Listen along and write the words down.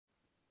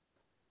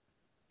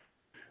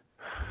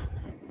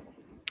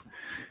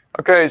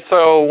Okay,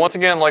 so once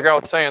again, like I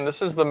was saying,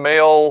 this is the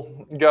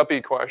male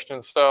guppy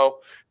question. So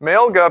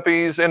male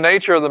guppies, in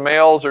nature, the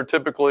males are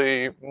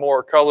typically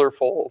more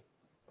colorful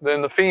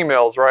than the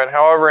females, right?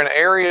 However, in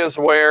areas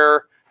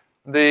where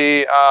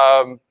there's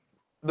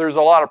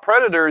a lot of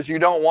predators, you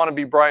don't want to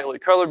be brightly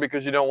colored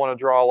because you don't want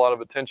to draw a lot of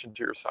attention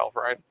to yourself,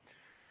 right?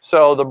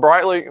 So the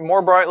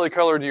more brightly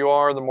colored you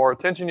are, the more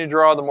attention you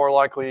draw, the more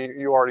likely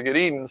you are to get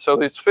eaten. So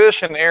these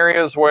fish in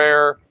areas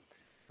where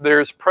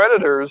there's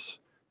predators,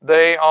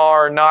 they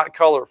are not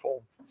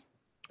colorful.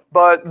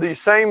 But the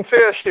same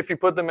fish, if you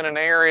put them in an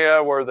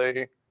area where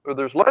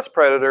there's less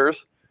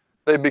predators,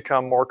 they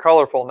become more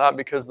colorful, not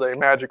because they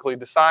magically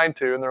decide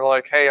to and they're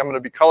like, hey, I'm going to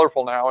be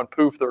colorful now, and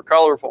poof, they're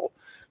colorful.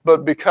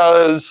 But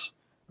because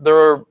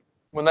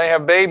when they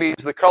have babies,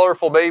 the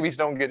colorful babies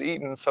don't get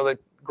eaten, so they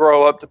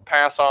grow up to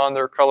pass on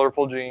their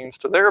colorful genes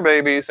to their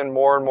babies, and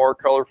more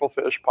colorful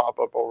fish pop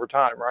up over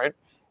time, right?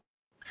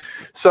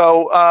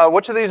 So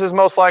which of these is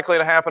most likely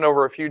to happen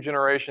over a few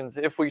generations?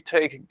 If we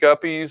take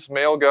guppies,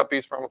 male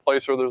guppies, from a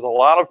place where there's a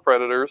lot of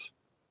predators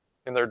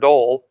in their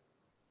dole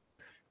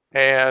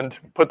and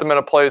put them in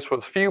a place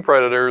with few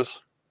predators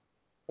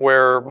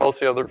where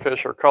most of the other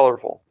fish are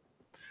colorful.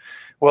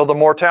 Will the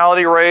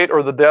mortality rate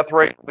or the death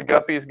rate of the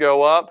guppies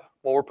go up?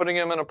 Well, we're putting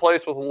them in a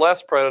place with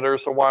less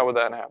predators, so why would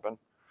that happen?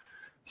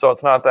 So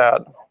it's not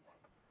that.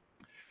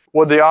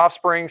 Would the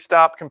offspring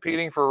stop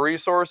competing for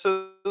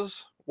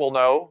resources? Well,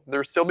 no,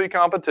 there'll still be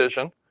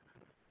competition.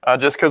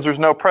 Just because there's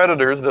no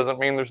predators doesn't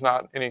mean there's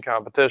not any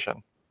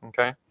competition,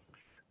 okay?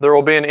 There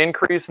will be an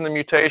increase in the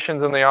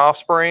mutations in the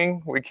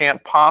offspring. We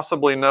can't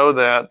possibly know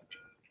that.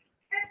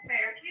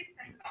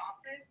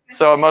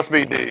 So it must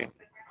be D.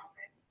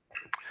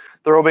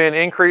 There will be an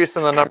increase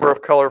in the number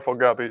of colorful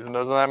guppies. And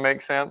doesn't that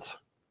make sense?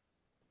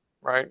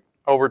 Right?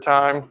 Over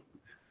time,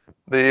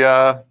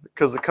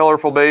 because the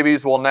colorful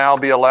babies will now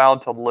be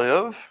allowed to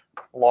live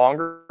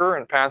longer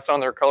and pass on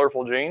their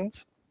colorful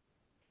genes.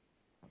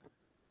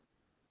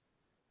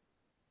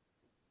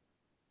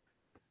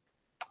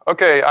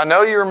 Okay, I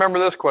know you remember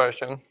this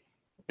question.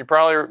 You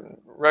probably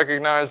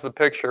recognize the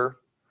picture.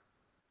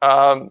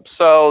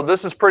 So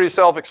this is pretty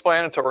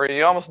self-explanatory.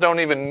 You almost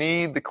don't even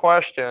need the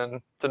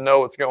question to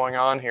know what's going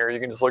on here. You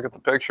can just look at the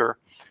picture.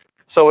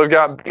 So we've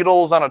got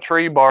beetles on a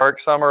tree bark.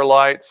 Some are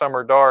light, some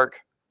are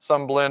dark.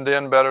 Some blend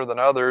in better than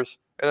others.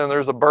 And then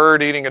there's a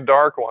bird eating a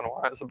dark one.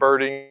 Why is the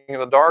bird eating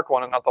the dark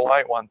one and not the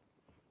light one?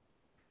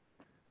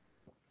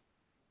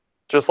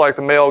 Just like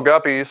the male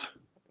guppies,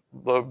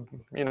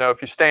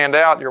 if you stand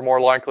out, you're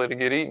more likely to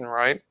get eaten,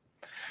 right?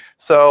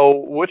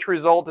 So which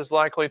result is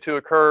likely to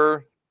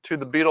occur to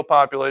the beetle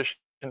population?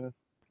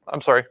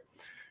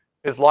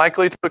 Is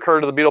likely to occur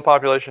to the beetle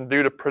population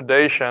due to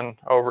predation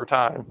over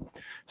time.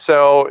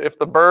 So if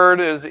the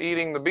bird is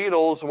eating the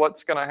beetles,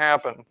 what's going to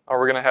happen?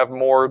 Are we going to have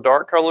more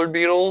dark-colored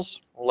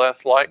beetles,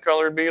 less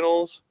light-colored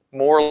beetles,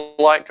 more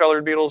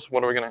light-colored beetles?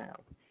 What are we going to have?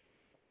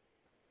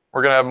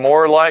 We're going to have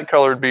more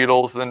light-colored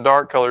beetles than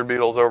dark-colored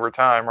beetles over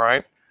time,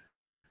 right?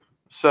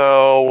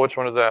 So which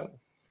one is that?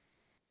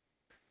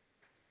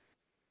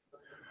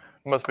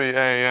 Must be A,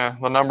 yeah.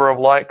 The number of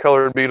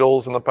light-colored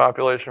beetles in the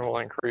population will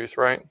increase,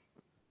 right?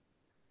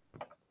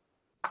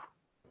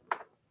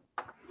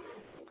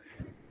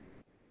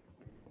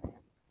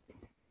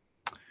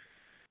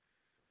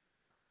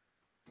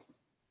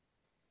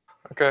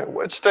 Okay,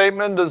 which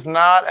statement does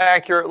not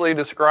accurately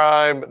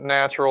describe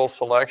natural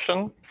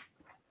selection?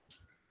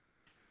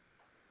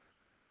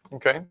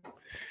 Okay,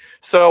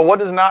 so what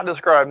does not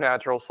describe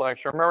natural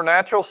selection? Remember,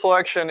 natural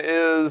selection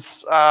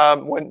is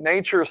when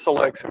nature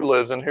selects who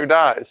lives and who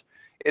dies.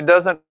 It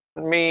doesn't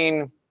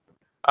mean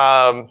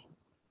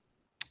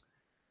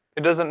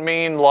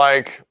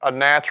like a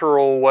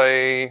natural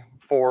way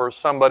for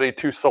somebody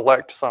to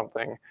select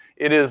something.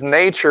 It is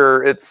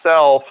nature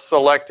itself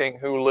selecting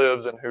who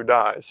lives and who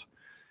dies.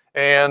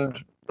 And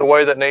the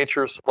way that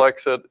nature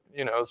selects it,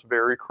 is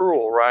very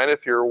cruel, right?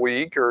 If you're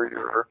weak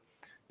or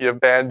you have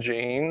bad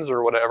genes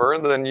or whatever,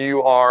 then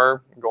you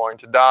are going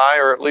to die,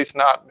 or at least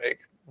not make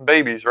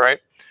babies, right?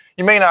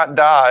 You may not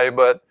die,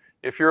 but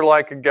if you're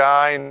like a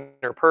guy and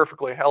you're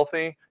perfectly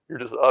healthy, you're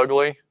just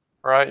ugly,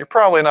 right? You're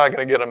probably not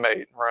going to get a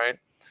mate, right?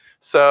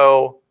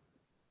 So,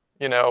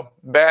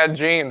 bad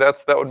gene,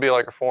 that would be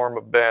like a form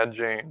of bad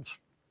genes.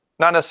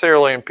 Not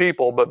necessarily in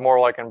people, but more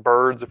like in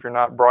birds if you're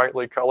not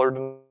brightly colored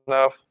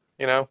enough,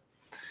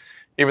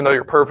 even though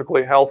you're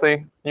perfectly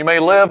healthy. You may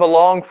live a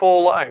long,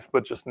 full life,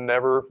 but just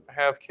never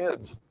have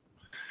kids.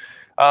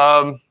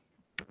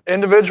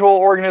 Individual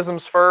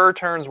organisms' fur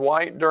turns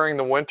white during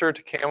the winter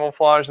to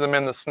camouflage them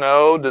in the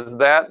snow. Does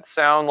that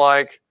sound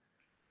like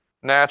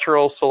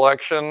natural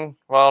selection?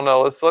 Well,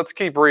 no, let's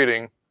keep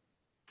reading.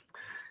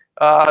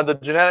 The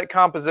genetic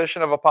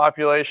composition of a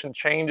population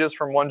changes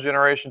from one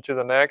generation to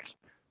the next.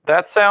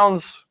 That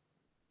sounds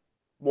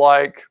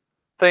like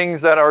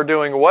things that are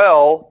doing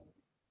well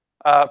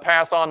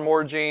pass on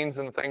more genes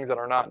than things that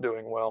are not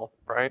doing well,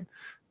 right?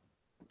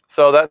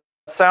 So that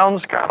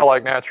sounds kind of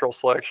like natural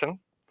selection.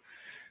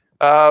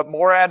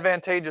 More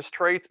advantageous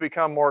traits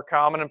become more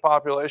common in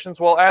populations.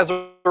 Well, as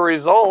a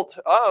result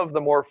of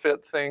the more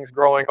fit things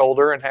growing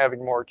older and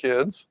having more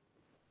kids,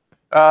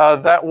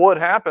 that would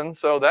happen.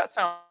 So that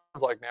sounds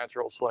like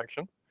natural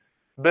selection.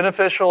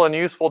 Beneficial and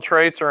useful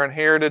traits are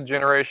inherited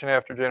generation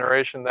after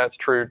generation. That's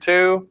true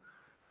too.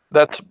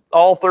 That's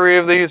all three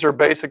of these are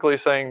basically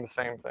saying the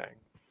same thing.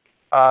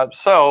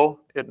 So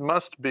it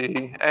must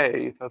be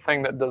A, the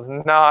thing that does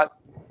not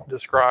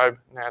describe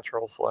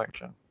natural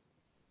selection.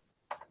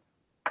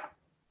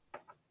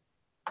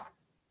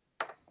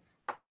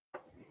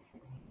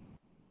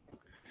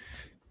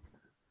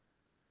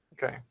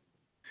 Okay.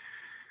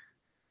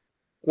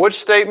 Which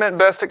statement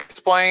best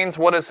explains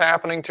what is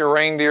happening to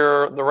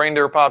the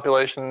reindeer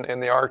population in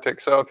the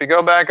Arctic? So if you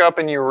go back up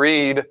and you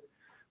read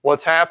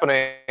what's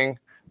happening,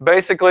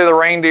 basically the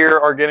reindeer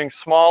are getting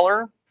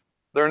smaller.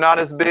 They're not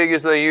as big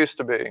as they used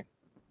to be.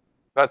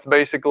 That's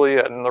basically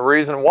it. And the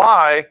reason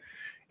why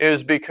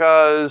is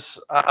because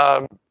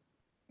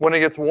when it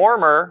gets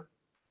warmer,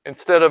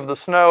 instead of the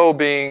snow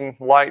being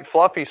light,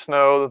 fluffy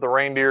snow that the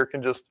reindeer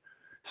can just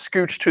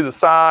scooch to the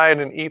side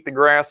and eat the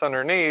grass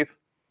underneath,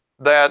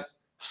 that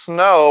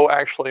snow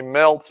actually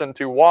melts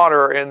into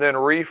water and then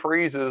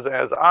refreezes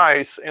as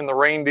ice, and the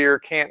reindeer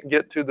can't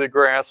get to the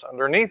grass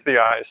underneath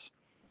the ice.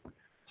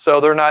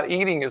 So they're not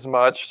eating as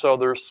much, so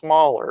they're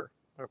smaller,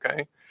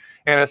 okay?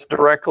 And it's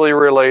directly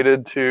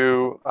related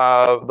to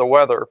the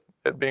weather,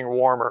 it being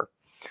warmer.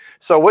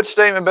 So which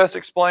statement best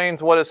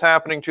explains what is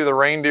happening to the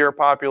reindeer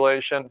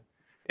population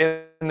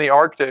in the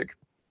Arctic?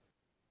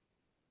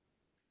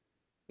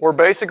 We're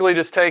basically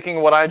just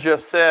taking what I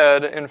just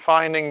said and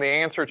finding the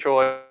answer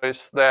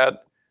choice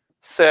that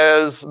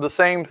says the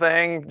same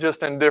thing,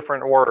 just in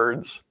different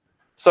words.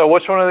 So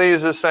which one of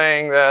these is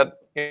saying that,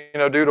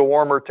 due to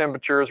warmer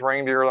temperatures,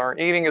 reindeer aren't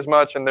eating as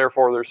much and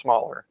therefore they're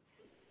smaller?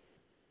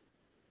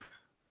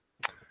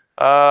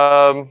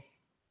 Okay,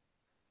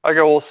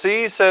 well,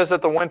 C says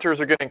that the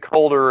winters are getting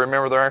colder.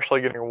 Remember, they're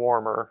actually getting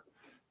warmer.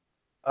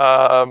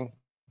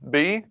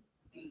 B?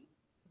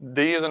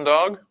 D as in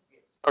dog?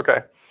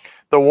 Okay.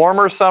 The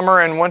warmer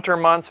summer and winter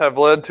months have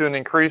led to an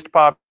increased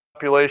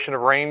population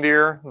of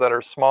reindeer that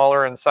are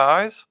smaller in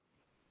size.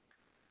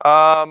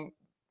 Did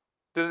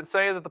it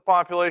say that the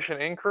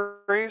population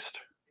increased?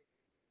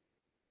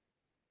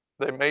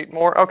 They mate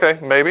more? Okay,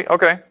 maybe.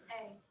 Okay.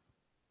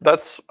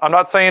 I'm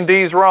not saying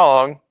D's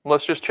wrong.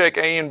 Let's just check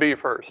A and B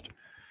first.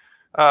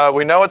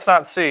 We know it's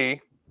not C.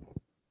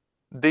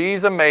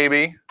 D's a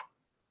maybe.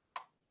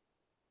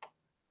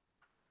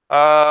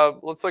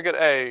 Let's look at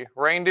A.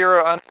 Reindeer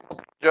are unable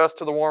to adjust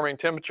to the warming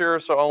temperature,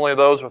 so only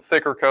those with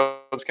thicker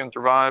coats can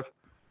survive.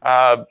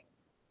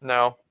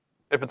 No.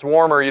 If it's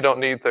warmer, you don't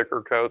need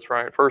thicker coats,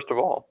 right? First of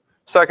all.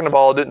 Second of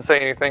all, it didn't say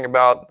anything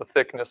about the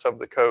thickness of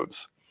the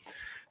coats.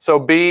 So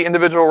B,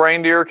 individual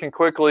reindeer can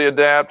quickly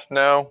adapt.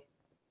 No.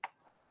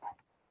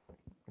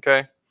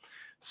 Okay.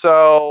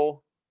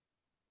 So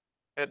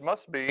it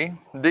must be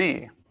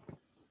D.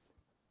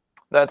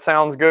 That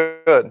sounds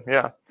good.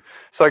 Yeah.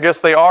 So I guess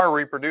they are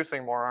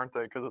reproducing more, aren't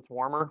they? Because it's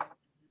warmer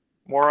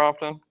more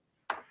often.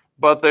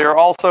 But they are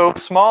also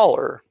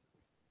smaller.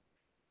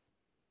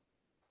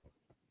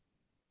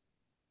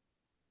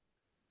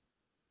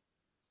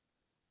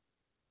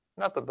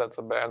 Not that that's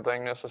a bad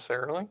thing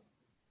necessarily.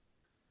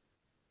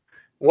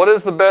 What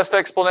is the best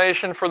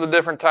explanation for the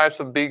different types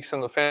of beaks in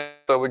the finch?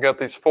 So we got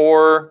these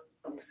 4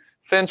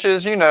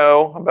 finches,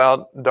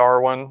 about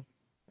Darwin.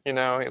 He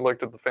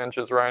looked at the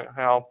finches, right?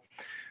 How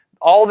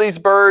all these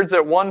birds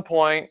at one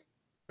point,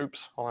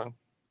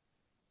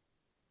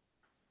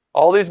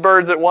 all these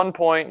birds at one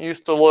point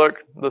used to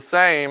look the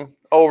same.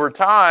 Over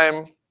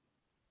time,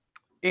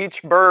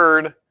 each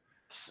bird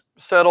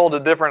settled a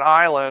different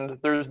island.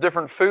 There's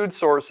different food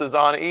sources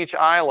on each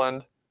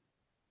island.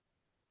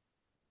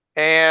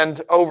 And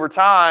over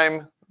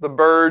time, the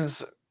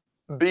birds'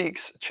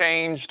 beaks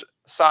changed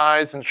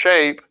size and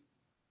shape.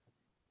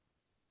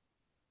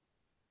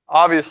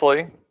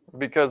 Obviously,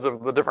 because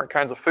of the different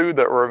kinds of food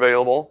that were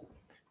available.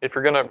 If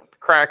you're going to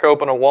crack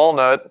open a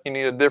walnut, you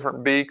need a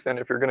different beak than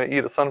if you're going to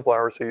eat a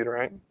sunflower seed,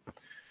 right?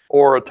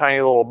 Or a tiny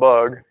little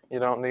bug. You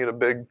don't need a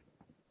big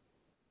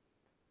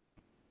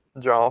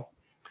jaw.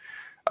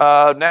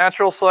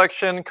 Natural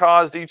selection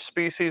caused each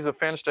species of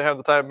finch to have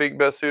the type of beak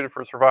best suited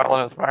for survival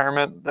in its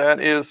environment. That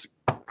is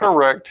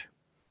correct,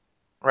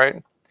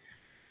 right?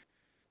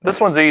 This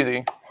one's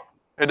easy.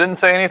 It didn't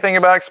say anything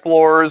about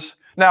explorers.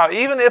 Now,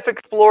 even if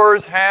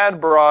explorers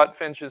had brought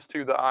finches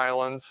to the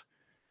islands,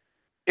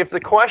 if the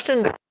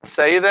question didn't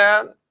say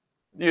that,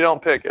 you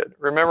don't pick it.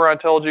 Remember I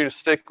told you to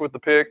stick with the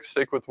pick,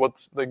 stick with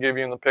what they give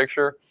you in the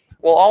picture?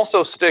 Well,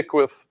 also stick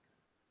with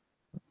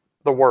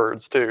the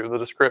words too, the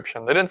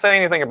description. They didn't say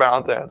anything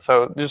about that,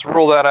 so just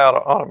rule that out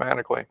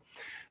automatically.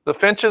 The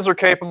finches are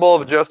capable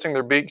of adjusting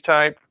their beak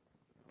type.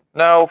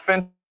 No,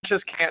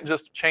 finches can't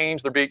just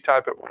change their beak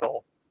type at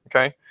will,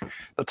 okay?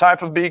 The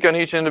type of beak on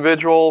each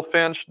individual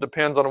finch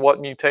depends on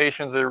what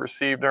mutations they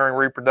received during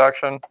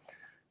reproduction.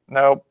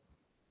 Nope.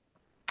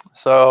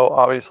 So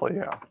obviously,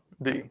 yeah,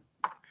 D.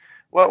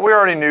 Well, we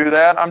already knew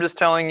that. I'm just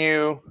telling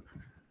you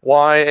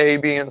why A,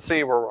 B, and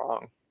C were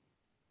wrong.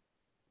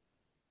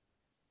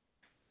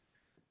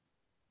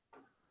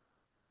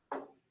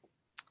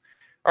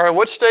 All right,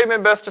 which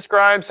statement best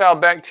describes how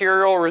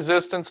bacterial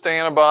resistance to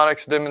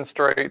antibiotics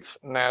demonstrates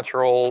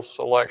natural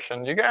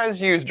selection? You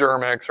guys use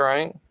Germ-X,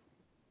 right?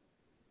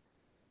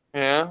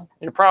 Yeah,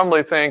 you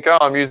probably think, oh,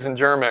 I'm using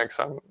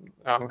Germ-X.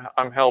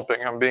 I'm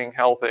helping. I'm being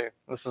healthy.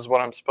 This is what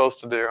I'm supposed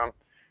to do. I'm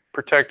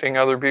protecting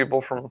other people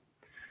from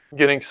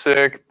getting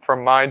sick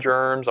from my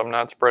germs. I'm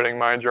not spreading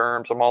my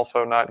germs. I'm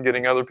also not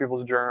getting other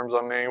people's germs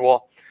on me.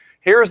 Well,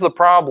 here's the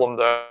problem,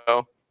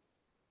 though.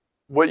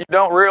 What you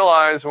don't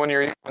realize when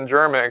you're using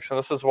Germ-X, and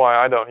this is why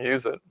I don't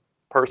use it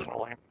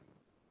personally.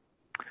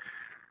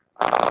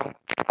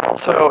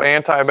 Also,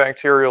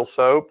 antibacterial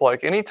soap.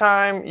 Like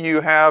anytime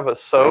you have a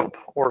soap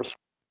or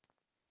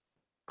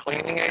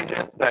cleaning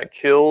agent that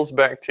kills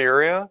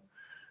bacteria,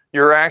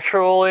 you're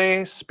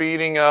actually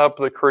speeding up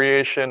the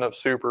creation of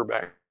super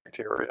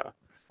bacteria.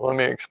 Let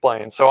me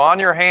explain. So on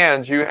your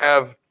hands, you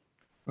have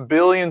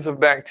billions of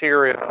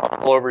bacteria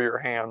all over your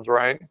hands,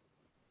 right?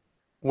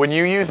 When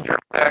you use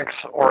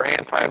Germ-X or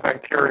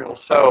antibacterial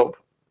soap,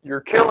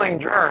 you're killing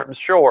germs,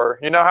 sure.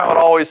 You know how it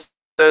always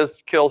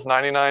says kills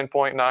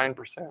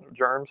 99.9% of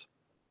germs?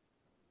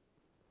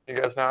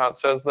 You guys know how it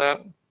says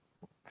that?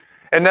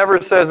 It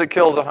never says it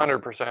kills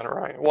 100%,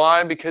 right?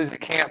 Why? Because you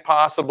can't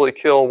possibly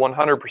kill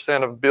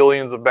 100% of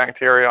billions of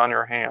bacteria on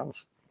your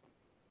hands.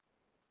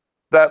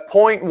 That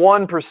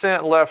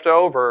 0.1% left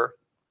over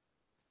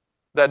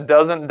that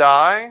doesn't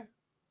die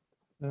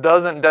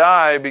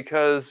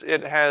because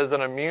it has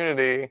an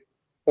immunity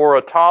or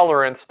a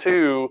tolerance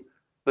to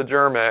the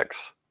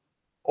Germ-X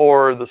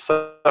or the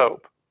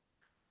soap.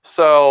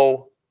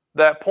 So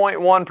that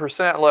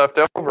 0.1% left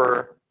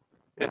over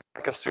is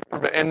like a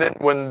super, and then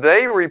when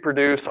they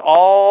reproduce,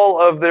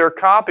 all of their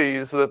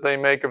copies that they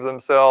make of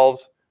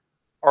themselves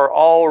are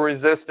all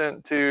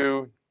resistant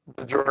to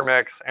the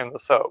Germ-X and the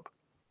soap.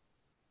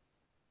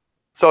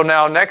 So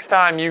now next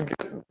time you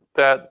get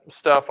that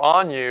stuff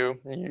on you,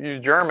 you use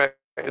Germ-X,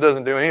 it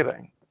doesn't do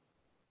anything.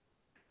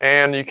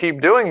 And you keep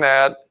doing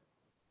that,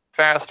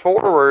 fast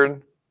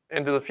forward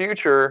into the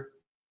future,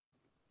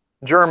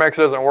 Germ-X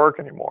doesn't work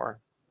anymore.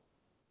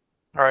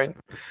 All right.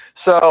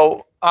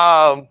 So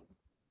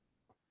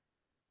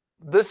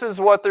this is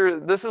what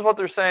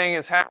they're saying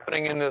is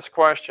happening in this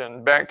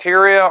question.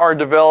 Bacteria are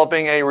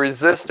developing a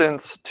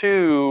resistance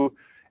to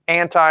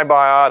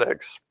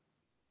antibiotics.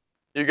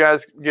 You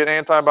guys get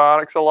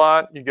antibiotics a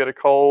lot. You get a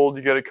cold,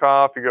 you get a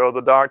cough, you go to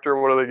the doctor.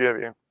 What do they give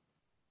you?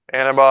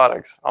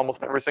 Antibiotics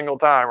almost every single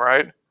time,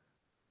 right?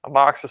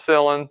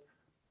 Amoxicillin,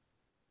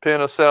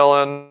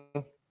 penicillin,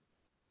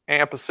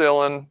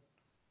 ampicillin,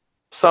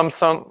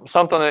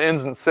 something that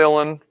ends in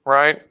cillin,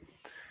 right?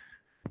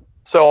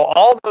 So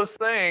all those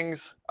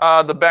things,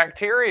 the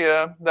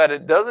bacteria that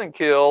it doesn't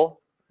kill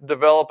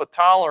develop a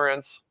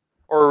tolerance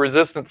or a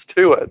resistance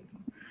to it.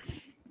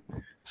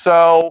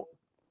 So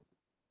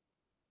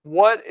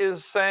what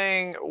is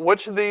saying,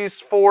 which of these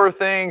four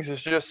things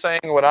is just saying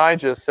what I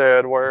just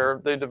said,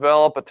 where they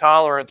develop a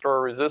tolerance or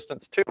a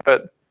resistance to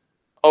it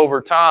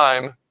over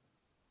time,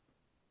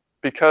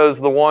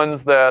 because the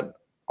ones that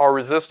are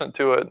resistant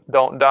to it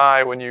don't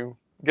die when you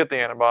get the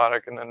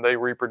antibiotic, and then they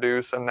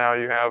reproduce, and now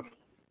you have,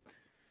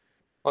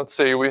 let's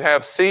see, we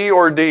have C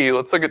or D.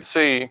 Let's look at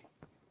C.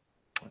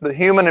 The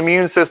human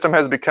immune system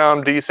has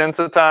become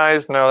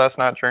desensitized. No, that's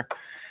not true.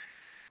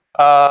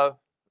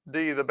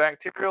 D, the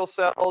bacterial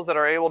cells that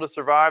are able to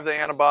survive the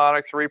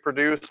antibiotics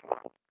reproduce,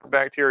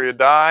 bacteria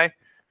die,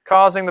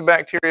 causing the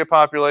bacteria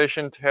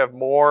population to have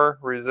more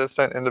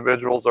resistant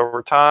individuals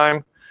over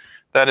time.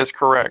 That is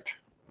correct.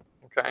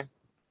 Okay,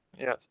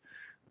 yes.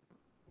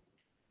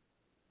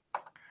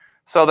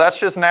 So that's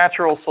just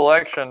natural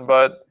selection,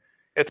 but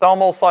it's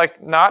almost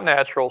like not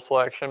natural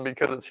selection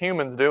because it's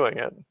humans doing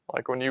it.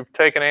 Like when you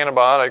take an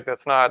antibiotic,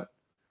 that's not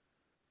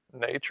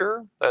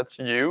nature, that's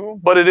you,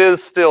 but it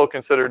is still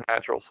considered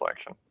natural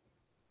selection.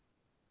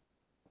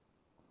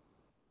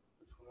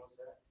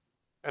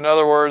 In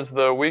other words,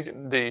 the weak,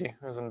 D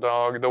as in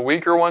dog, the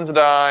weaker ones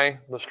die,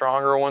 the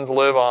stronger ones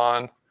live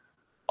on.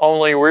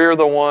 Only we're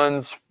the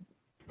ones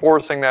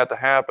forcing that to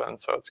happen,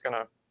 so it's going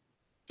to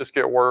just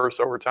get worse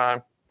over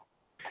time.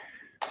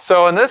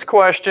 So in this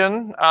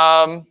question,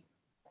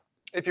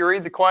 if you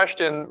read the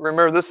question,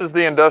 remember this is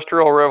the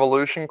Industrial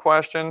Revolution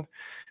question,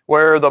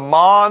 where the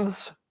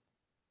moths,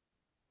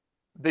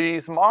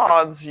 these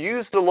moths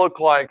used to look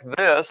like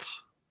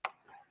this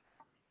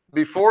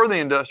before the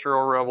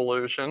Industrial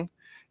Revolution,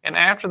 and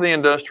after the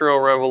Industrial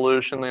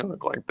Revolution, they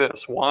look like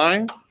this.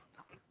 Why?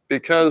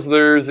 Because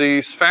there's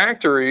these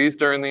factories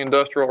during the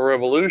Industrial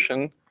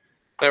Revolution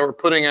that were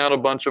putting out a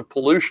bunch of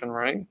pollution,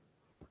 right?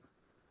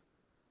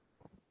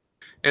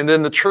 And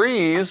then the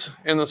trees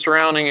in the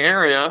surrounding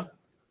area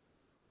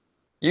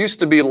used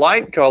to be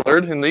light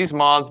colored, and these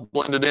moths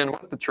blended in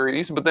with the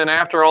trees. But then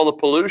after all the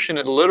pollution,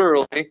 it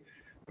literally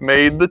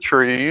made the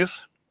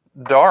trees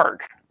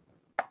dark.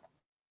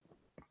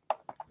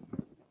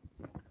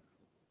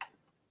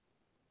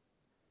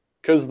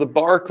 because the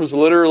bark was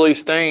literally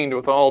stained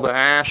with all the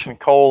ash and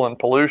coal and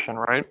pollution,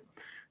 right?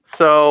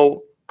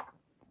 So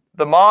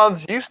the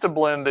moths used to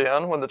blend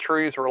in when the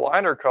trees were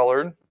lighter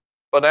colored,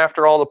 but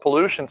after all the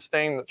pollution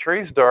stained the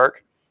trees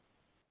dark,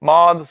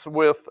 moths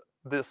with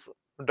this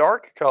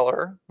dark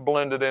color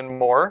blended in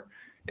more.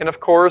 And of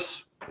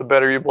course, the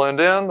better you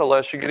blend in, the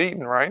less you get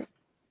eaten, right?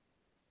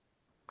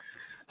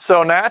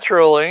 So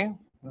naturally,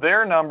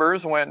 their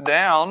numbers went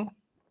down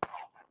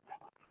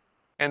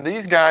and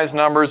these guys'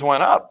 numbers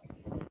went up.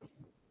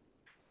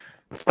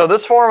 So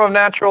this form of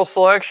natural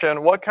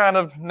selection, what kind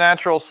of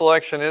natural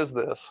selection is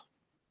this?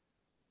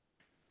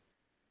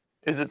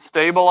 Is it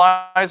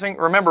stabilizing?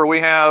 Remember, we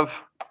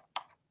have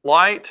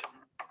light,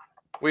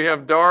 we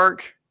have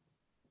dark,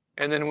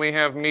 and then we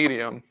have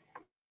medium.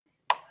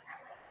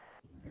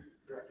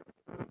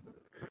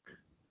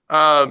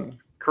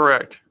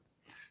 Correct.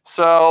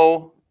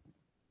 So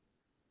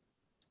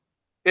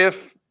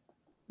if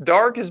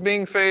dark is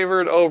being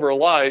favored over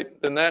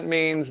light, then that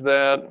means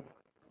that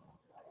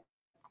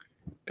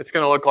it's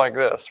going to look like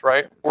this,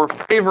 right? We're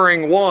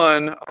favoring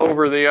one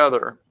over the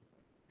other.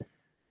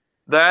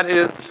 That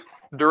is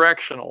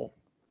directional.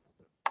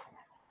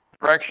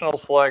 Directional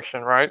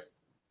selection, right?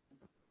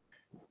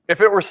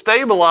 If it were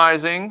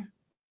stabilizing,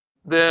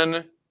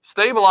 then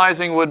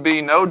stabilizing would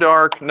be no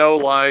dark, no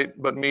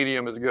light, but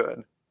medium is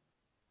good.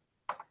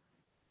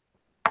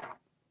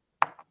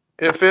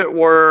 If it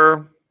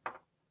were,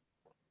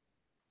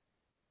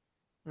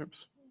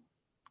 oops.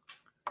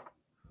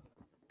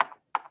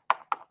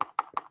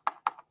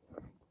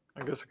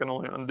 I guess I can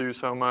only undo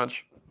so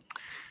much.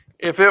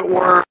 If it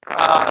were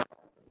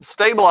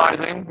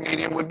stabilizing,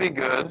 medium would be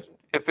good.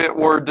 If it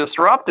were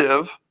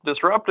disruptive,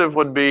 disruptive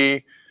would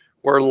be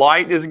where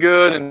light is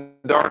good and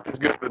dark is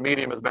good, but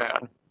medium is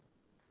bad.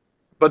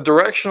 But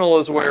directional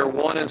is where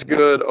one is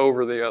good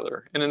over the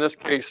other. And in this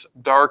case,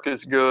 dark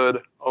is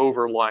good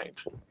over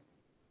light.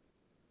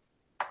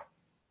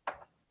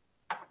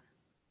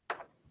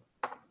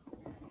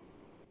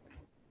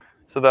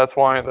 So that's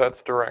why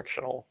that's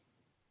directional.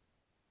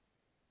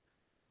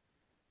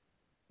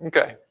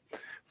 Okay.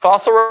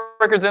 Fossil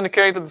records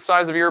indicate that the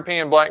size of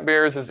European black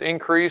bears has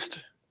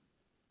increased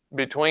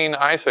between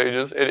ice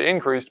ages. It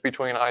increased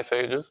between ice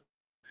ages.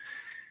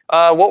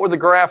 What would the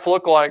graph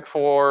look like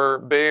for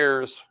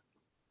bears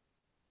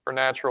for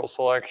natural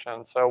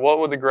selection? So what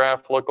would the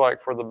graph look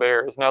like for the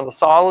bears? Now the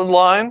solid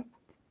line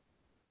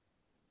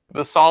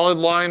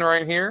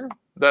right here,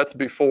 that's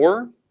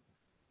before,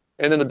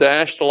 and then the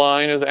dashed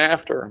line is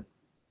after.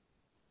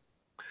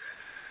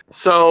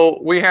 So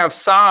we have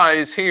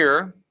size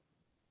here.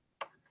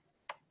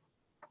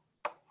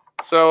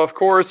 So of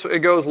course it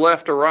goes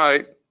left to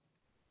right.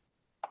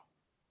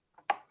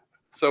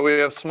 So we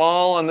have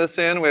small on this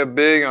end, we have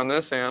big on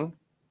this end,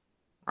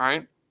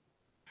 right?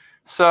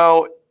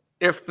 So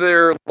if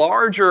they're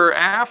larger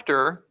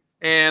after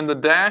and the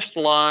dashed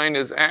line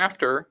is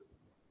after,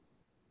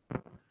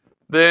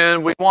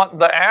 then we want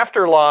the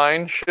after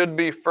line should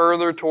be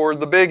further toward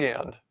the big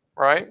end,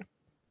 right?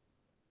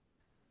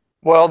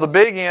 Well, the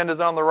big end is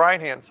on the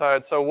right-hand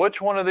side. So which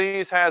one of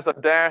these has a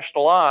dashed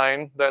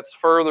line that's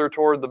further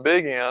toward the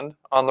big end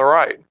on the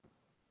right?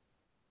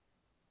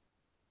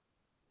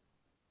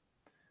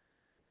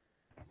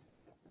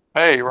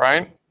 A,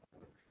 right?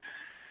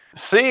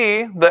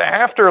 C, the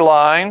after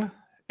line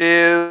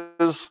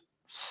is,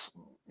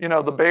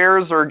 the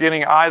bears are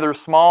getting either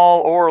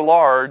small or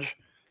large,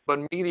 but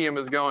medium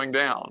is going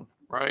down,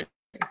 right?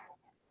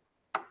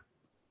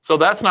 So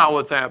that's not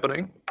what's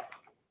happening.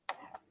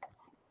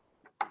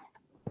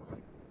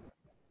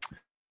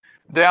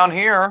 Down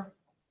here,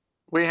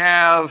 we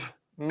have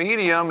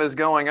medium is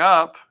going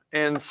up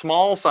and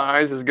small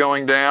size is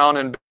going down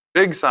and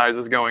big size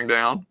is going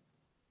down.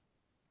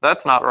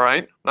 That's not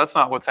right. That's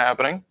not what's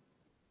happening.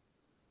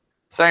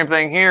 Same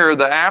thing here,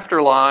 the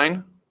after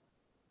line,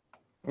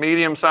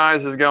 medium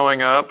size is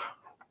going up,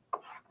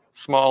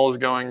 small is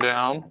going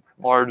down,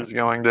 large is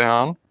going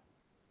down.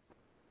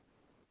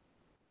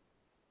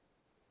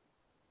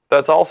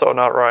 That's also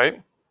not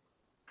right.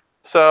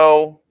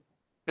 So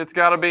it's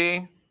got to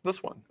be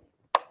this one.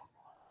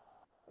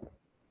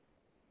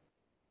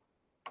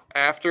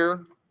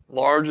 After,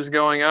 large is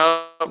going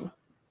up,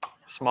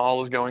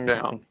 small is going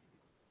down.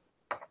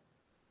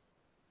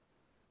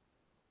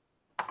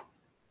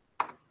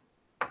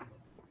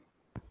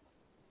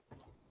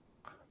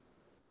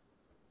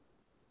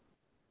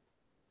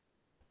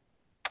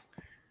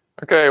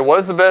 Okay, what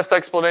is the best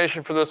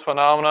explanation for this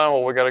phenomenon?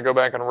 Well, we got to go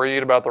back and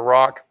read about the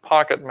rock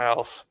pocket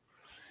mouse.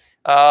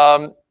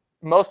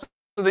 Most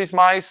of these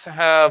mice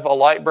have a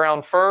light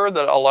brown fur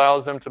that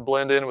allows them to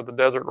blend in with the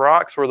desert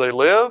rocks where they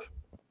live.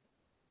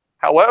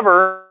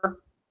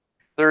 However,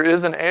 there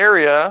is an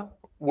area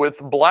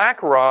with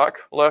black rock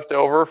left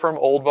over from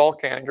old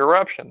volcanic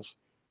eruptions.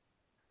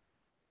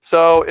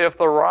 So if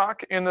the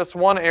rock in this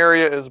one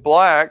area is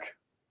black,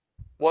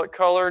 what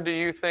color do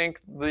you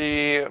think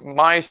the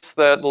mice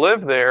that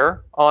live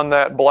there on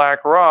that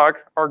black rock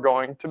are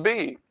going to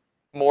be?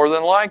 More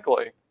than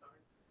likely,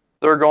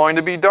 they're going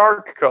to be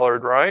dark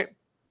colored, right?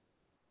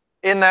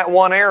 In that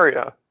one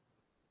area.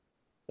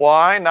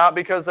 Why? Not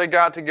because they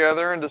got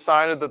together and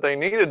decided that they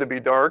needed to be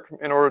dark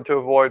in order to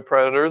avoid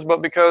predators,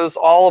 but because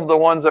all of the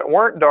ones that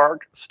weren't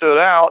dark stood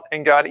out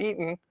and got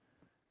eaten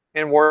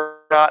and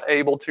were not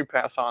able to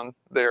pass on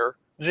their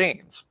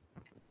genes.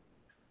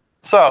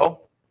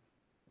 So,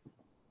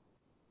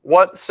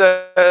 what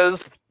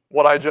says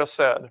what I just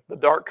said? The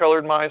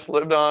dark-colored mice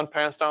lived on,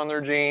 passed on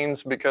their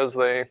genes because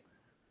they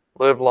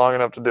lived long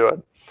enough to do it.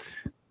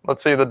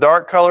 Let's see, the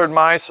dark-colored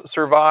mice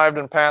survived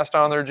and passed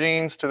on their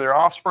genes to their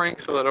offspring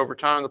so that over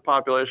time the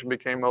population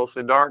became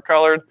mostly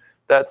dark-colored.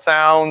 That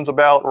sounds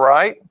about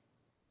right.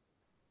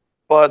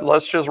 But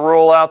let's just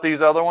rule out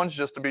these other ones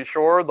just to be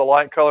sure. The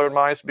light-colored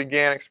mice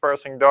began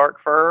expressing dark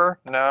fur.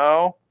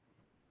 No.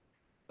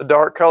 The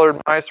dark-colored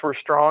mice were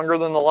stronger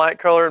than the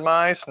light-colored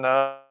mice.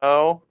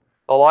 No.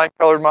 The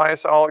light-colored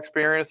mice all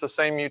experienced the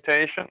same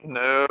mutation.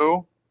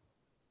 No.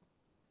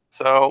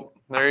 So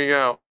there you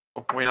go.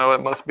 We know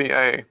it must be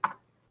A.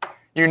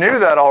 You knew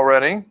that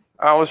already.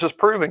 I was just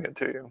proving it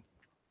to you.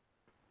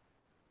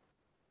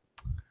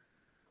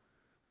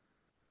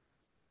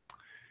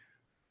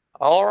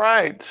 All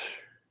right.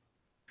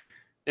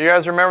 You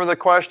guys remember the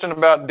question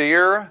about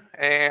deer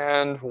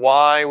and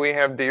why we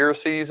have deer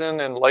season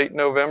in late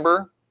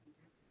November?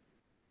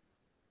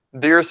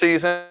 Deer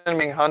season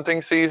meaning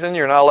hunting season.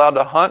 You're not allowed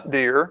to hunt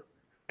deer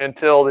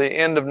until the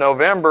end of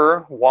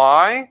November.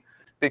 Why?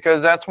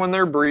 Because that's when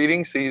their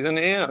breeding season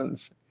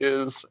ends,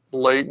 is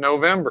late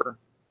November.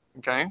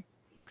 Okay?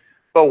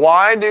 But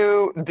why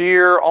do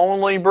deer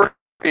only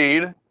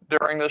breed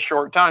during this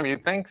short time?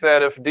 You'd think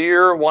that if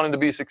deer wanted to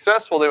be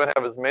successful, they would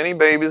have as many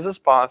babies as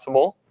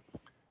possible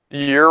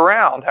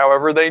year-round.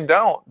 However, they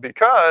don't,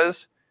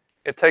 because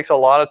it takes a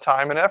lot of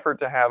time and effort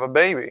to have a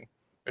baby.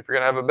 If you're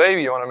going to have a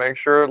baby, you want to make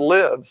sure it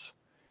lives.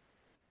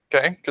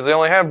 Okay? Because they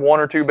only have 1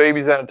 or 2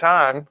 babies at a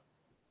time.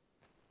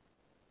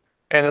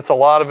 And it's a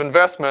lot of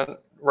investment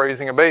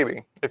raising a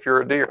baby if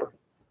you're a deer.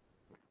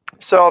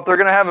 So if they're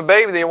going to have a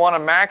baby, they want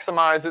to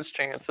maximize its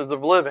chances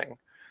of living.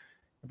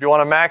 If you want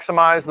to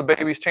maximize the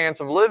baby's chance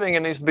of living,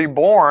 it needs to be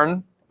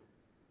born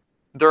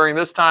during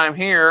this time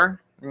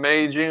here,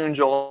 May, June,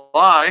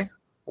 July.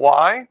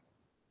 Why?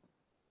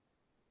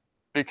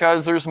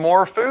 Because there's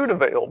more food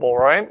available,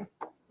 right?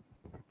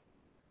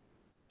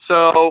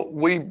 So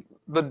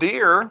the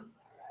deer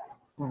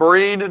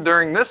breed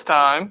during this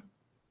time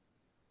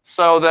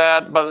so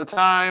that by the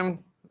time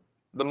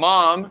the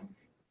mom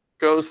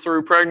goes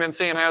through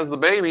pregnancy and has the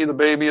baby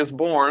is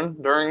born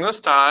during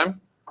this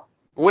time.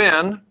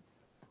 When?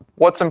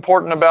 What's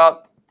important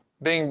about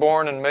being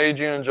born in May,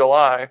 June, and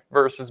July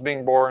versus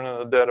being born in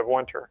the dead of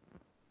winter?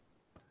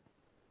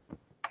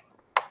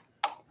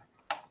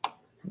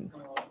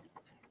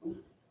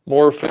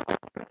 More food.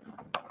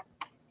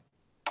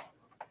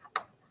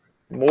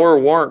 More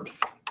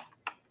warmth.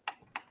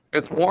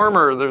 It's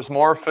warmer, there's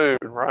more food,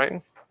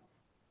 right?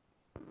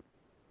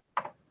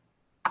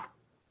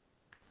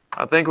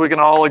 I think we can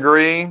all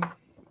agree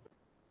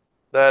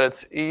that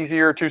it's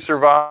easier to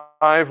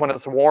survive when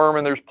it's warm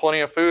and there's plenty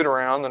of food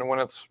around than when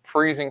it's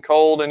freezing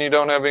cold and you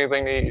don't have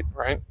anything to eat,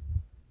 right?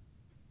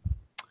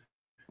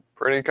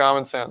 Pretty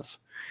common sense.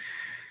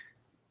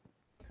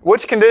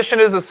 Which condition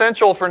is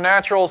essential for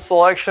natural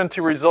selection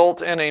to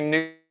result in a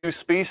new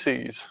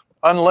species?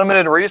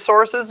 Unlimited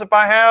resources. If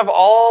I have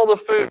all the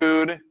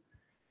food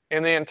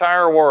in the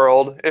entire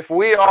world, if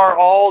we are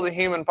all the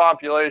human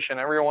population,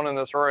 everyone in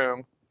this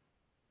room,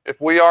 if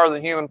we are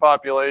the human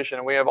population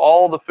and we have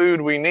all the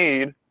food we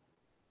need,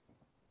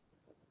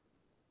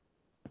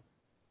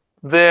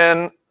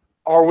 then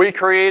are we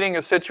creating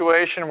a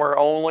situation where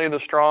only the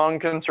strong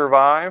can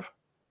survive?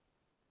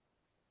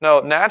 No,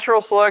 natural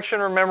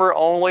selection, remember,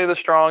 only the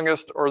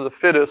strongest or the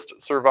fittest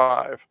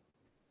survive.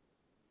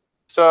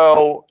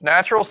 So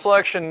natural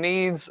selection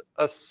needs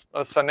a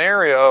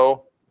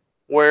scenario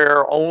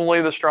where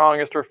only the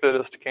strongest or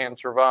fittest can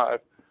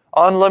survive.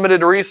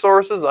 Unlimited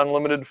resources,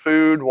 unlimited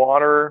food,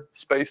 water,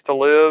 space to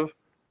live,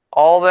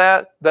 all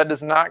that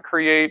does not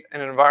create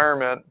an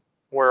environment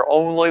where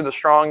only the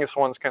strongest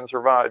ones can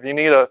survive. You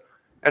need an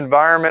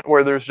environment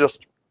where there's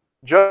just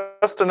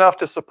enough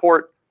to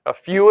support a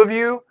few of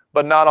you,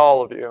 but not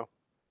all of you.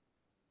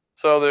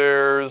 So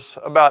there's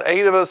about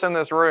 8 of us in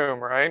this room,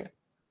 right?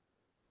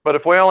 But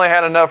if we only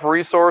had enough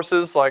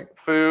resources like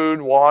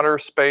food, water,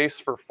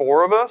 space for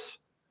 4 of us,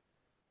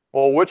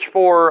 well, which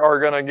 4 are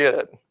going to get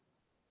it?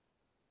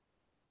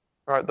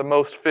 All right, the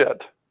most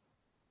fit,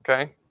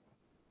 okay?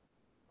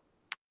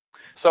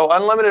 So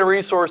unlimited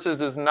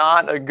resources is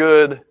not a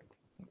good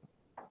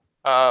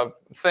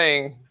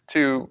thing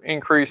to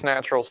increase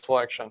natural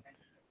selection.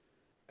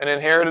 An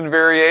inherited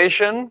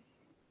variation,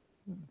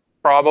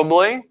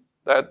 probably,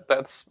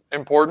 that's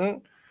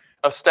important.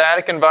 A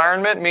static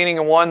environment,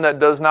 meaning one that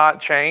does not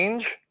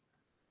change,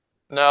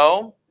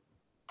 no.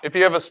 If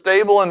you have a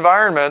stable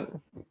environment,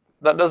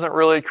 that doesn't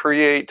really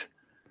create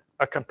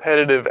a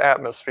competitive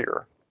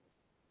atmosphere.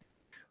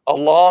 A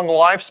long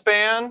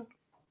lifespan,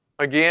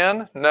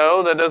 again,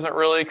 no, that doesn't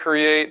really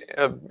create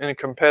a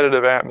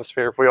competitive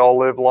atmosphere if we all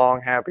live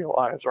long, happy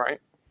lives, right?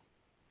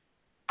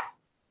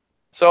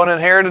 So an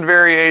inherited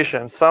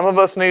variation. Some of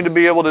us need to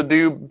be able to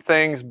do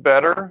things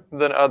better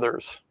than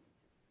others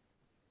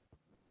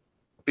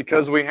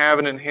because we have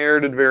an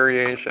inherited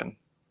variation.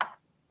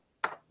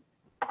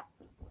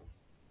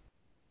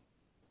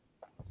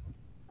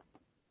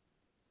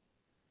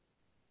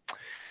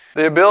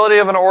 The ability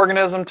of an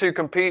organism to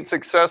compete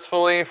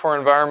successfully for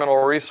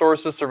environmental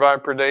resources,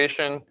 survive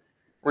predation,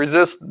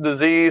 resist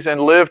disease,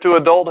 and live to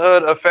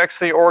adulthood affects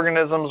the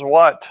organism's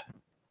what?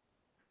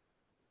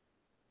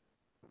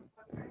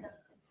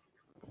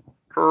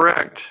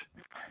 Correct.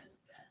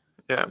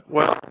 Yeah,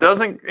 well, it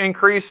doesn't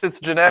increase its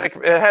genetic,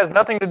 it has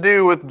nothing to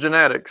do with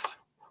genetics.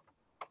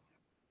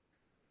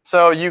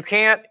 So you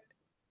can't,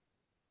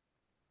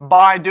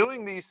 by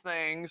doing these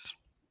things,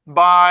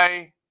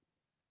 by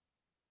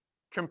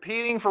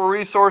competing for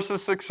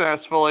resources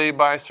successfully,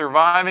 by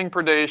surviving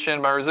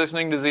predation, by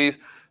resisting disease,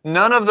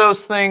 none of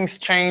those things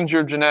change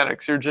your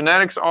genetics. Your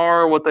genetics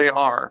are what they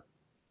are.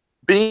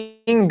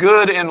 Being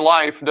good in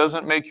life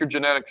doesn't make your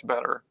genetics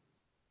better.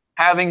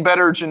 Having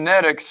better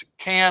genetics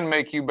can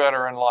make you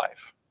better in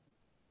life.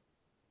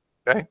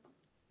 Okay?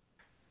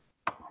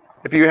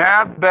 If you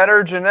have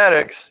better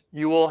genetics,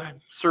 you will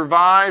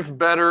survive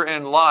better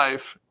in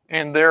life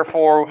and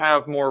therefore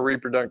have more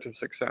reproductive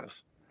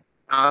success,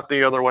 not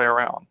the other way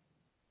around.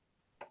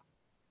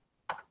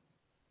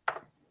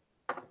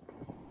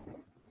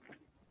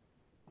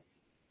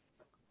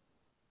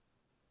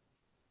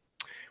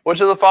 Which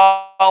of the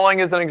following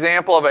is an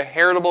example of a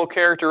heritable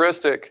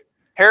characteristic?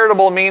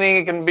 Heritable meaning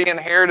it can be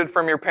inherited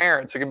from your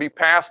parents. It can be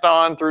passed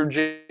on through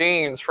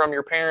genes from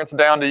your parents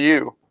down to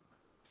you.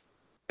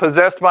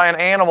 Possessed by an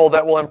animal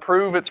that will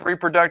improve its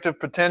reproductive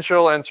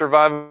potential and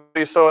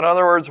survivability. So in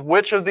other words,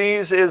 which of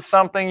these is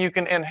something you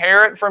can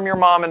inherit from your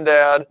mom and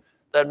dad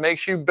that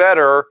makes you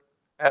better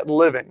at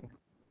living?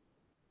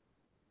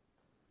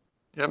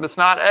 Yep, it's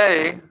not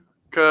A,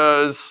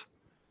 because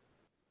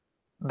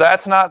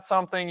that's not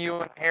something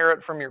you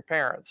inherit from your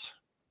parents.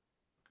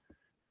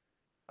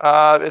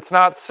 It's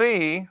not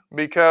C,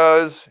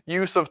 because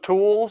use of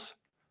tools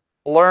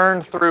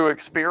learned through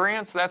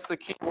experience. That's the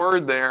key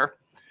word there.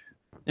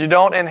 You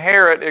don't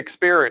inherit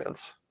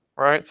experience,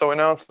 right? So we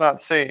know it's not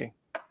C.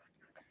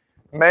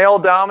 Male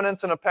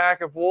dominance in a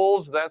pack of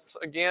wolves, that's,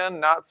 again,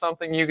 not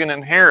something you can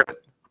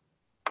inherit.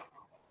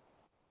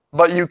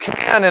 But you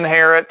can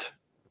inherit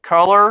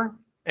color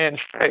and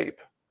shape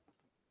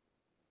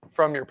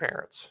from your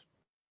parents,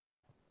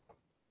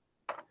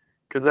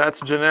 because that's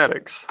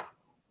genetics.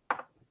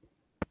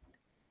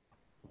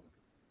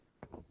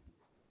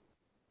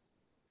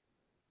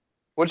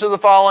 Which of the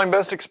following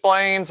best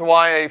explains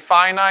why a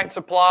finite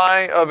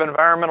supply of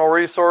environmental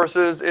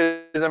resources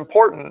is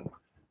important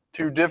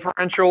to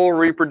differential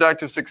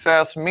reproductive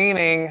success,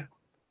 meaning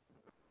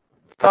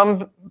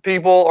some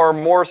people are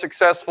more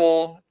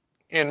successful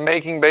in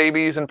making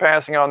babies and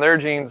passing on their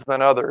genes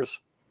than others?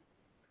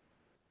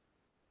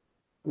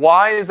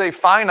 Why is a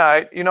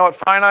finite, you know what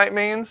finite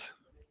means?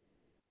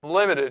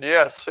 Limited,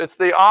 yes. It's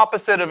the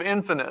opposite of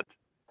infinite.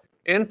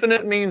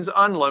 Infinite means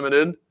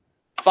unlimited.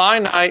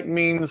 Finite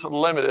means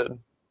limited.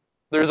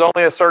 There's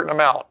only a certain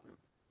amount,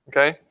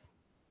 okay?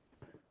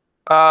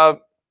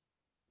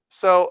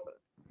 So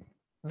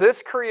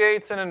this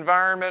creates an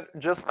environment,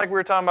 just like we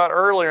were talking about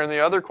earlier in the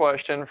other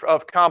question,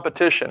 of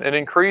competition. It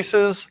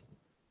increases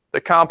the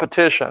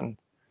competition.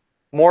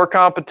 More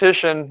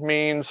competition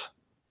means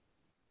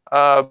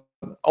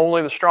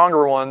only the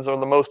stronger ones or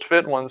the most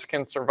fit ones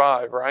can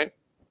survive, right?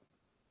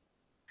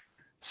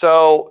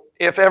 So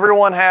if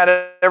everyone had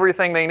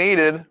everything they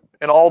needed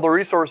and all the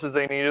resources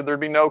they needed, there'd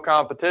be no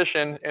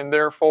competition, and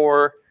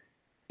therefore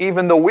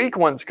even the weak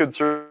ones could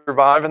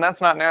survive, and that's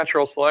not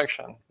natural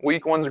selection.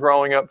 Weak ones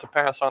growing up to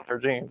pass on their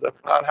genes.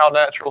 That's not how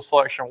natural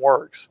selection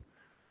works.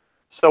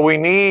 So we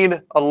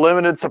need a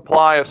limited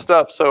supply of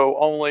stuff so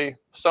only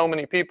so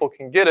many people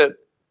can get it,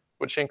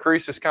 which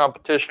increases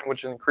competition,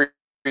 which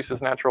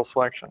increases natural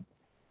selection.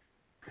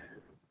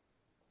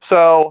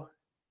 So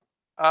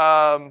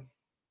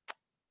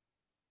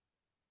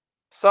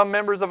some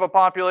members of a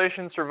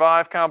population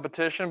survive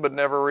competition but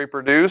never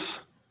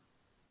reproduce.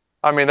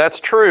 I mean, that's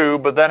true,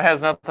 but that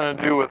has nothing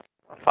to do with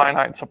a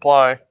finite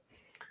supply.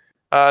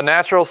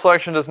 Natural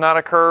selection does not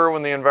occur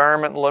when the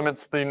environment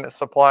limits the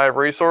supply of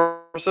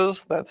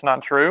resources. That's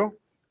not true.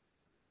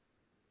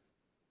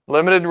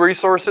 Limited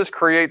resources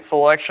create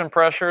selection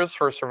pressures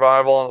for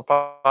survival in the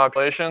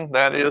population.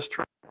 That is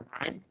true,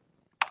 right?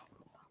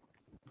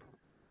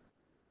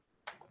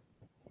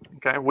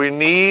 Okay, we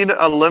need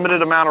a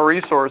limited amount of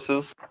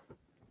resources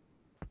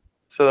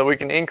so that we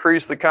can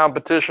increase the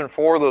competition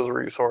for those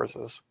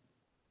resources.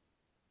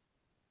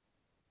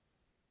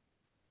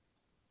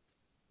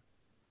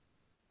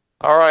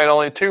 All right,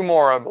 only two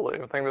more, I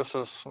believe. I think this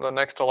is the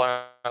next to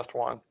last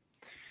one.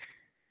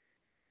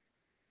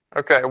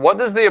 Okay, what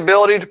does the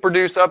ability to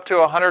produce up to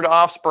 100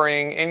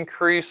 offspring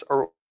increase,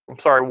 or I'm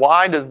sorry,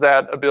 why does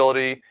that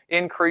ability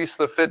increase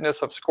the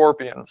fitness of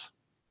scorpions?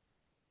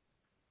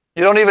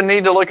 You don't even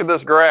need to look at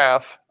this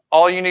graph.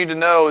 All you need to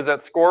know is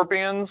that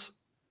scorpions,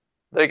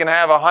 they can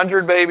have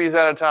 100 babies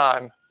at a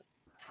time.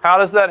 How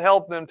does that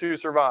help them to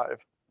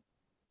survive?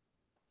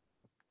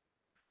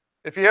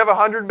 If you have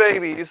 100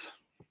 babies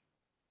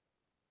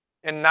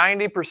and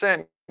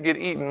 90% get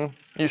eaten,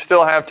 you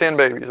still have 10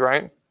 babies,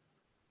 right?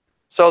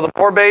 So the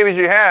more babies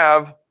you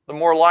have, the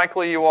more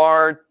likely you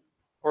are,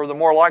 or the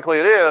more likely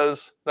it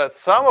is that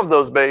some of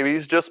those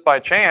babies, just by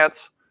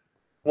chance,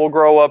 will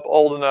grow up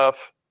old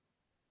enough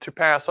to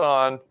pass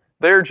on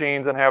their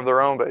genes and have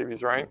their own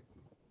babies, right?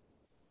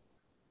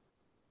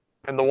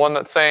 And the one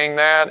that's saying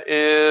that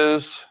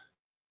is,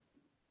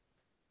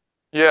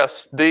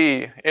 yes,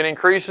 D. It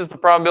increases the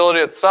probability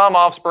that some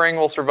offspring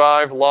will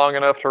survive long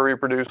enough to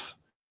reproduce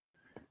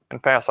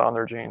and pass on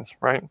their genes,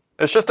 right?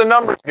 It's just a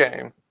numbers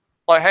game.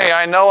 Like, hey,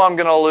 I know I'm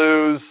going to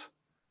lose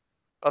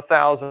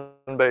 1,000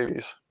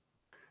 babies.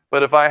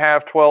 But if I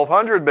have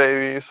 1,200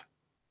 babies,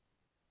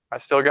 I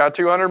still got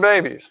 200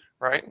 babies,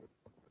 right?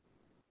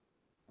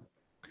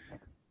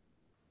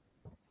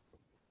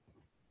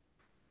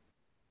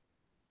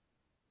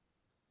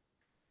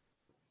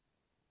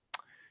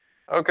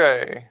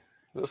 Okay,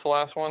 is this the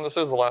last one? This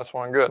is the last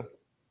one, good.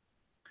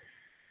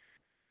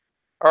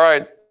 All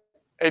right,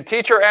 a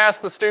teacher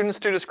asked the students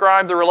to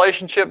describe the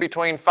relationship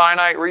between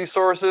finite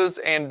resources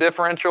and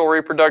differential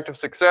reproductive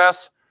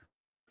success.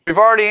 We've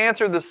already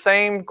answered the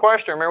same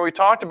question. Remember, we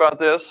talked about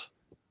this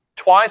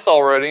twice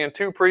already in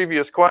 2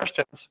 previous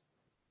questions.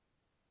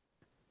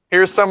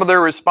 Here's some of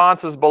their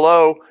responses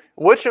below.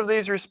 Which of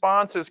these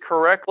responses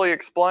correctly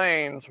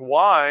explains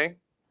why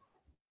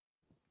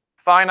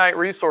finite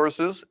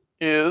resources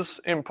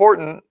is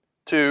important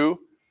to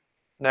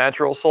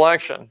natural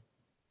selection?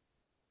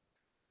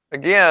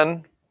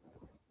 Again,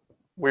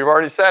 we've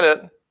already said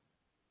it.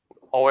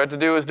 All we have to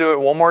do is do it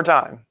one more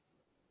time.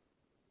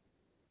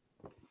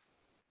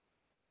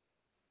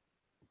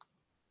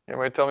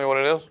 Anybody tell me what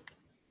it is?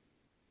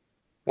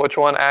 Which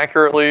one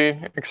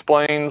accurately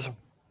explains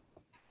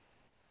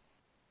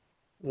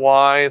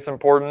why it's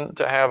important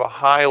to have a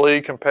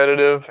highly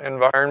competitive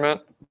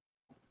environment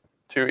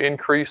to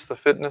increase the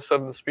fitness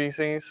of the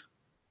species?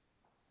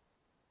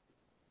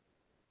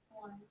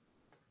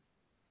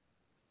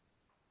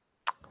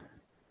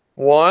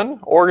 One,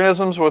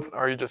 organisms with,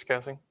 are you just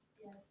guessing?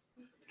 Yes.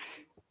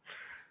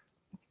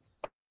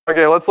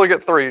 Okay, let's look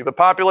at 3. The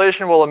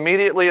population will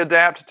immediately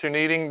adapt to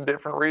needing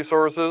different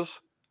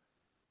resources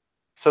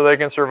so they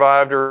can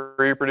survive to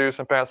reproduce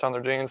and pass on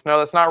their genes. No,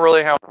 that's not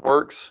really how it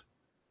works.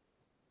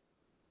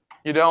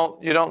 They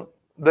don't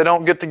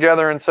get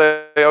together and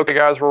say, okay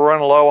guys, we're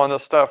running low on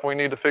this stuff. We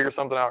need to figure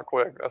something out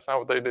quick. That's not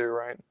what they do,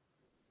 right?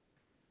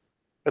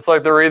 It's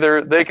like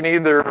they can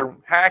either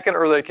hack it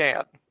or they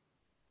can't.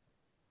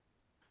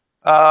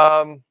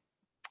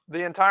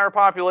 The entire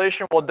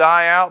population will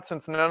die out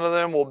since none of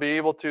them will be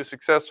able to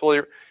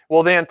successfully.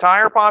 Will the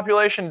entire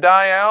population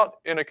die out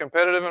in a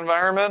competitive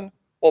environment?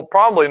 Well,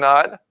 probably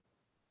not.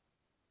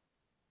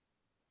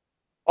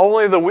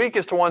 Only the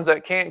weakest ones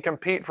that can't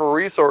compete for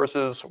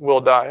resources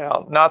will die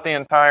out, not the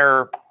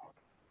entire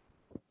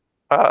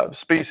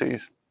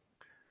species.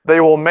 They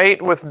will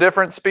mate with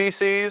different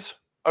species.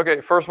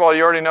 Okay, first of all,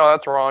 you already know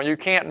that's wrong. You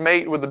can't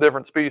mate with a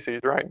different species,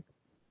 right?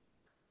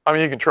 I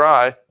mean, you can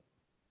try.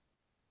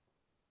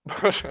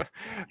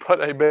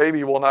 But a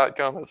baby will not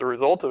come as a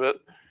result of it,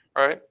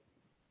 right?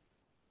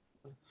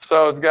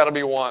 So it's got to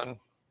be 1,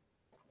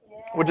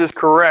 which is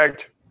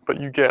correct,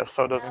 but you guessed,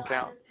 so it doesn't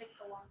count.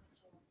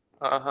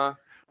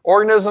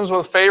 Organisms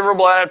with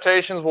favorable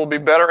adaptations will be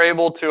better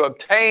able to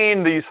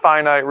obtain these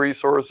finite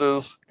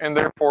resources and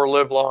therefore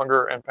live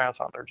longer and pass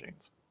on their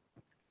genes.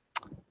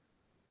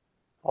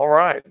 All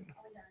right,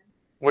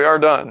 we are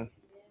done.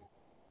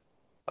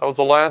 That was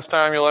the last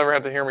time you'll ever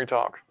have to hear me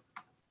talk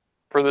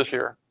for this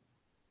year.